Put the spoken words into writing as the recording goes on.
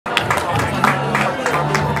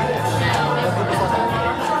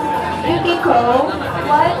Kiko.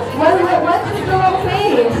 What's with the long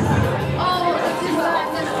face? Oh, it's just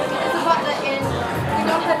it's about the end. You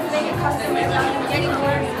don't have to make a custom without getting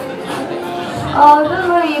worse. Oh, don't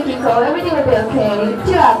worry, Kiko. Everything will be okay.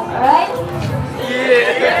 Cheer up, alright?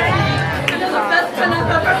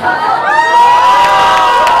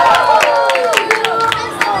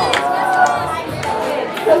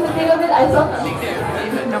 Come to think of it, I saw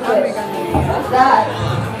what's that?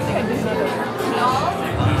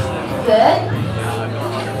 Good.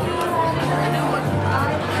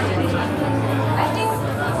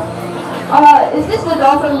 Is this the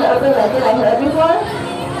doll from the urban legend I heard before?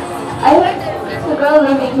 I heard it's a girl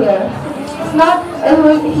living here. It's not a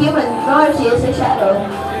human, nor she is a shadow.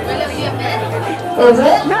 Is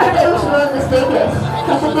it? I thought it was one of the stages.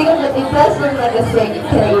 Come to think of it, it does look like a steak.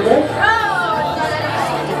 Can I eat it?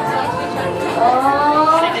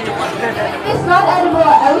 Oh, it's not edible.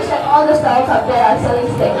 I wish that all the stalls up there are selling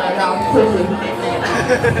steak right now. Seriously.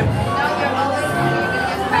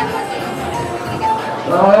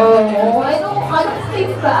 Oh, I don't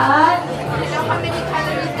think that. You know how many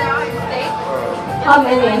calories there are in steak? How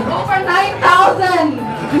many? Over 9,000!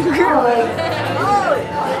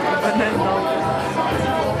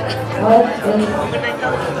 Oh, like, what is...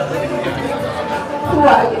 Who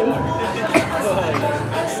are you?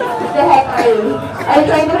 What the heck are you? Are you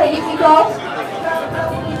trying to hurt me, Kiko?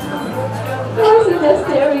 Why is he just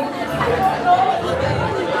staring?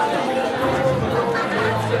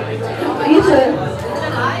 Are you sure?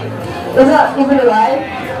 Is that even alive?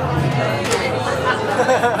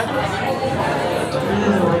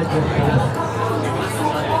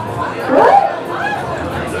 What?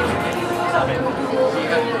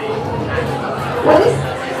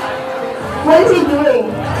 What is he doing?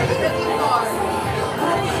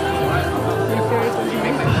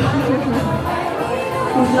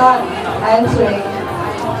 He's not answering.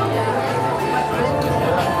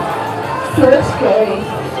 He looks scary.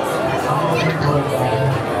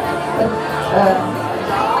 A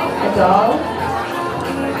doll?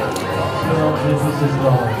 No, this is his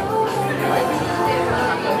doll.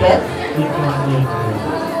 Yes? He can name it.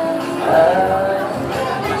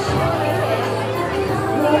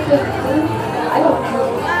 I don't know.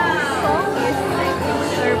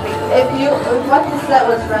 If what you said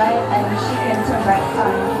was right and she can turn back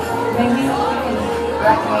time, maybe she can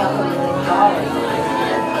rack me up $1 million.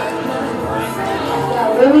 Yeah,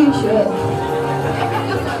 maybe you should.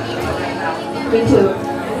 Me too.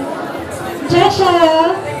 Jasha!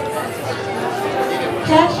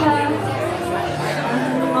 Jasha!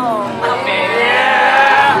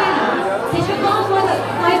 Did you go with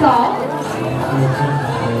my doll?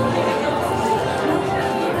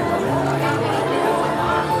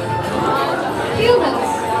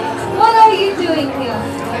 Humans, what are you doing here?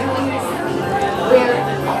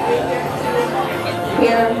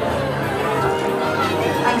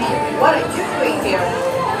 I mean, what are you doing here?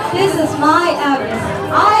 This is my abyss.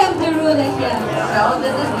 I am the ruler here. No,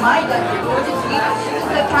 this is my dungeon. Yours is here. This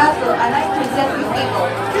is the castle, and I present you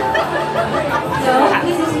people. No,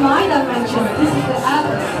 this is my dimension. This is the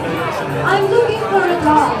abyss. I'm looking for a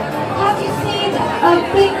doll. Have you seen a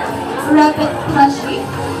big rabbit plushie?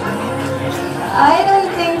 I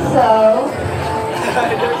don't think so.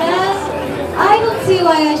 And I don't see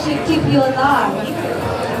why I should keep you alive.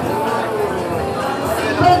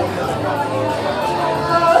 But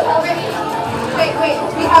Wait,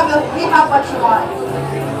 we have what you want.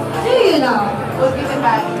 do you know? We'll give it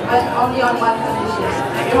back, but only on one condition.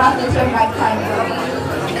 You have to turn back time for me.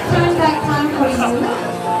 Turn back time for you?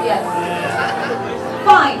 Yes.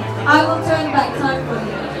 Fine, I will turn back time for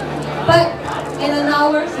you. But in an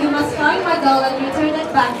hour, you must find my doll and return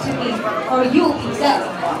it back to me, or you'll be dead.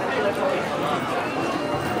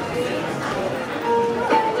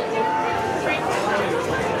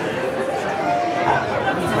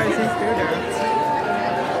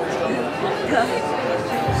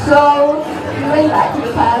 So, we went back to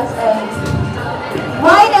the past and...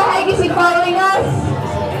 Why the heck is he following us?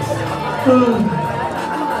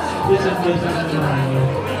 This is basically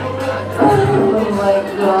Oh my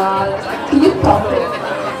god. Can you stop it?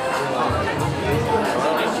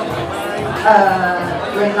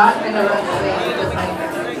 We're not gonna run away because like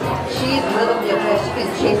she's will of the abyss. She can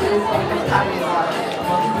chase us any time we want.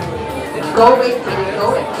 Go away, Peter. Go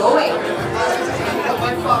away. Go away.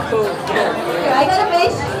 Here, I got a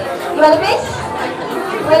fish. You want a fish?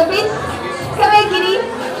 You want a fish? Come here, kitty.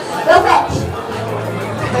 Go fetch.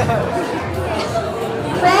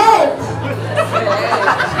 Fetch.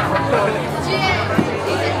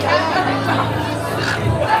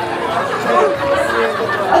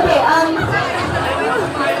 Okay,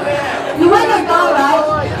 you want your doll, right?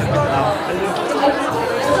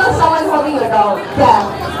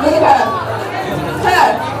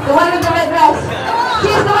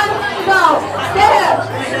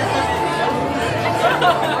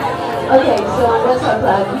 Okay, so what's our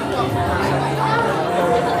plan?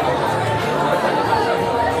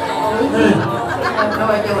 Hey, I have no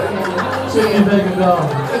idea what you're doing. see if they can go.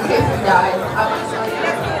 In case you die.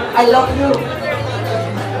 I love you.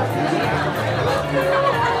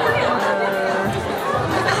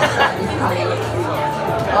 He's coming.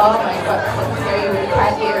 Oh my god, so scary with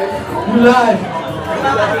cat ears. You lie.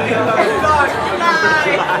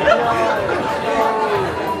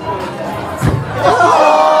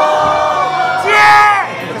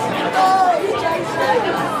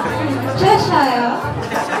 Cheshire,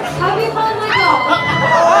 have you found my dog?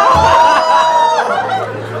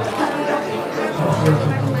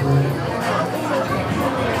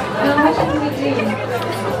 Now what should we do?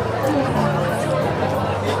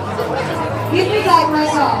 Give me back my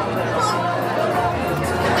dog.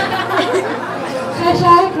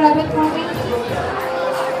 Cheshire, grab it for me.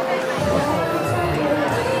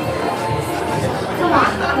 Come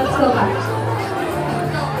on, let's go back.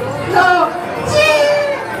 No!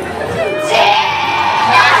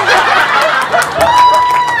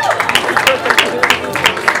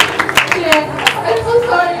 I'm so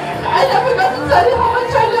sorry. I never got to tell you how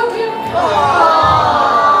much I love you.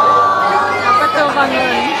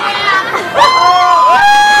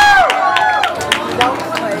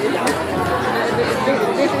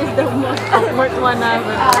 This is the most awkward one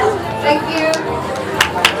ever. Thank you.